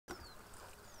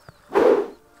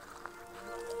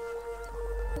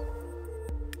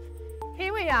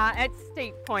are at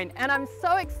Steep Point and I'm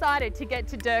so excited to get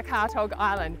to Dirk Hartog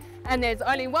Island, and there's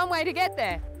only one way to get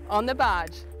there, on the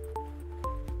barge.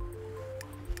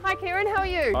 Hi Kieran, how are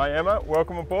you? Hi Emma,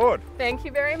 welcome aboard. Thank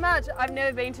you very much. I've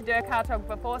never been to Dirk Hartog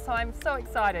before, so I'm so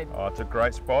excited. Oh, it's a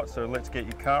great spot, so let's get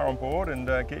your car on board and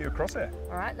get you across there.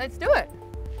 All right, let's do it.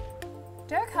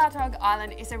 Dirk Hartog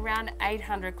Island is around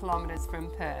 800 kilometres from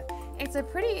Perth. It's a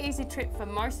pretty easy trip for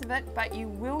most of it, but you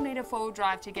will need a four-wheel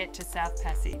drive to get to South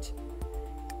Passage.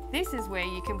 This is where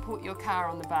you can put your car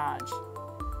on the barge.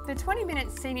 The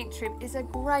 20-minute scenic trip is a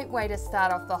great way to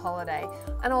start off the holiday,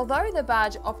 and although the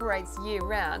barge operates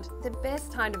year-round, the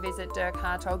best time to visit Dirk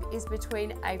Hartog is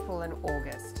between April and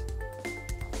August.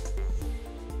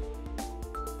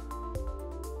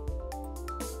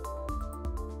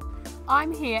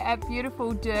 I'm here at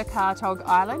beautiful Dirk Hartog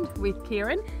Island with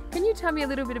Kieran. Can you tell me a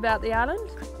little bit about the island?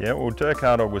 Yeah, well, Dirk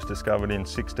Hartog was discovered in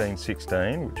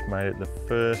 1616, which made it the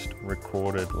first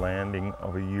recorded landing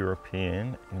of a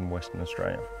European in Western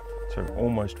Australia. So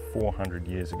almost 400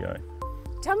 years ago.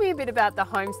 Tell me a bit about the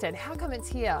homestead. How come it's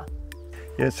here?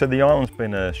 Yeah, so the island's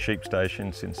been a sheep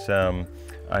station since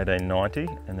 1890,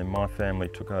 and then my family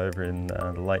took over in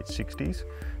the late 60s.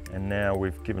 And now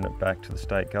we've given it back to the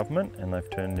state government and they've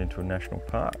turned it into a national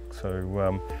park.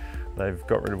 So they've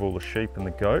got rid of all the sheep and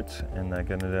the goats, and they're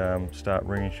going to start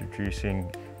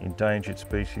reintroducing endangered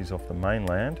species off the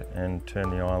mainland and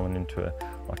turn the island into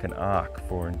like an ark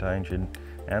for endangered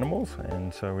animals.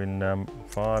 And so in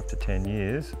 5 to 10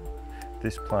 years,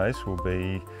 this place will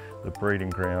be the breeding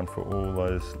ground for all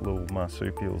those little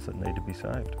marsupials that need to be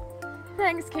saved.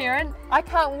 Thanks Kieran. I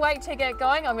can't wait to get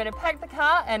going. I'm going to pack the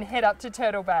car and head up to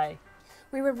Turtle Bay.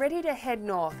 We were ready to head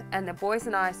north and the boys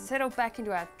and I settled back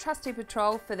into our trusty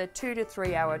patrol for the 2 to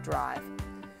 3 hour drive.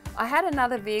 I had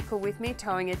another vehicle with me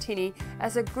towing a tinny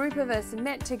as a group of us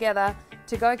met together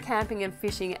to go camping and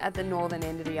fishing at the northern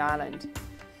end of the island.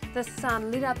 The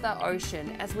sun lit up the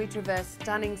ocean as we traversed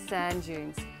stunning sand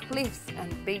dunes, cliffs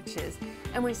and beaches,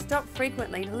 and we stopped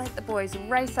frequently to let the boys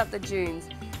race up the dunes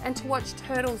and to watch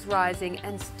turtles rising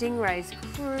and stingrays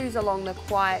cruise along the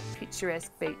quiet,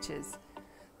 picturesque beaches.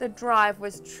 The drive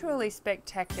was truly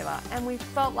spectacular and we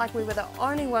felt like we were the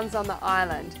only ones on the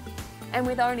island. And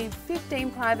with only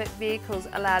 15 private vehicles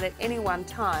allowed at any one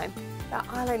time, the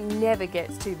island never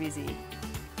gets too busy.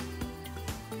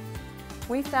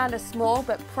 We found a small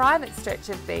but private stretch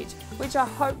of beach, which I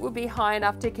hope will be high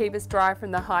enough to keep us dry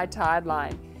from the high tide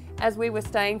line. As we were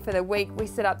staying for the week, we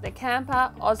set up the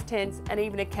camper, Oz tents and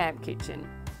even a camp kitchen.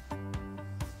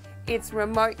 It's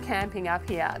remote camping up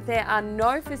here. There are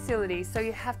no facilities, so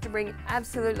you have to bring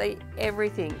absolutely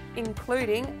everything,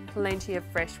 including plenty of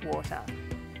fresh water.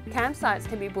 Campsites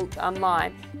can be booked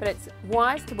online, but it's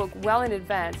wise to book well in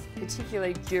advance,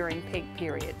 particularly during peak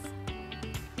periods.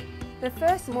 The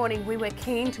first morning we were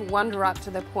keen to wander up to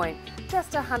the point,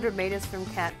 just 100 metres from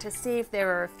camp, to see if there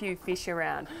are a few fish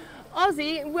around.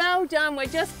 Aussie, well done. We're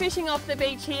just fishing off the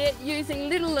beach here using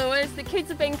little lures. The kids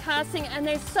have been casting and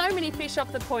there's so many fish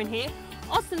off the point here.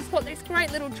 Austin's caught this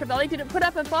great little trevally. Did it put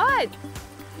up a fight?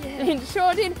 Yeah. It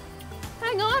sure did.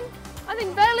 Hang on, I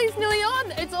think Bailey's nearly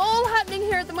on. It's all happening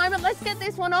here at the moment. Let's get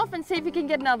this one off and see if we can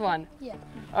get another one. Yeah.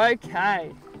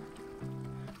 Okay.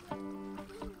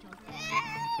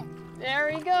 There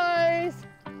he goes.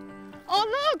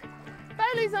 Oh look,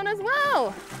 Bailey's on as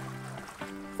well.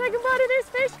 Say goodbye to this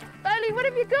fish. Bailey, what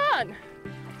have you got?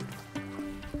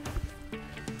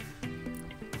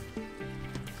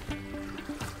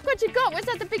 What you got? Was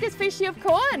that the biggest fish you've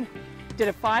caught? Did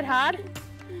it fight hard?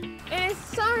 It is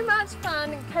so much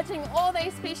fun catching all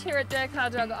these fish here at Dirk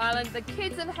Hartog Island. The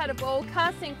kids have had a ball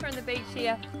casting from the beach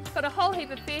here. Got a whole heap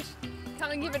of fish.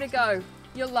 Come and give it a go.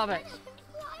 You'll love it.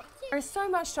 There is so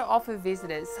much to offer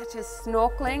visitors, such as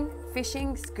snorkeling,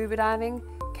 fishing, scuba diving,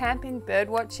 camping, bird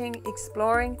watching,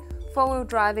 exploring, four-wheel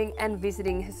driving and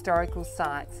visiting historical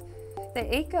sites.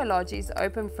 The Eco Lodge is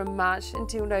open from March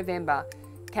until November.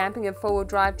 Camping and four-wheel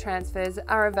drive transfers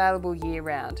are available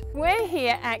year-round. We're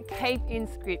here at Cape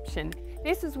Inscription.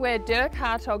 This is where Dirk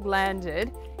Hartog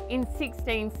landed in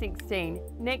 1616.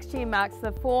 Next year marks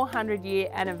the 400-year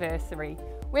anniversary.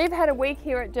 We've had a week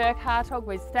here at Dirk Hartog.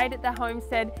 We've stayed at the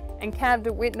homestead and camped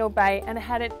at Whitnall Bay and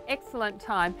had an excellent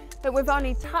time, but we've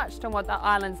only touched on what the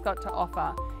island's got to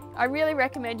offer. I really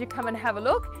recommend you come and have a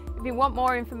look. If you want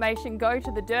more information, go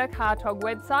to the Dirk Hartog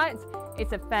website.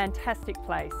 It's a fantastic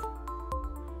place.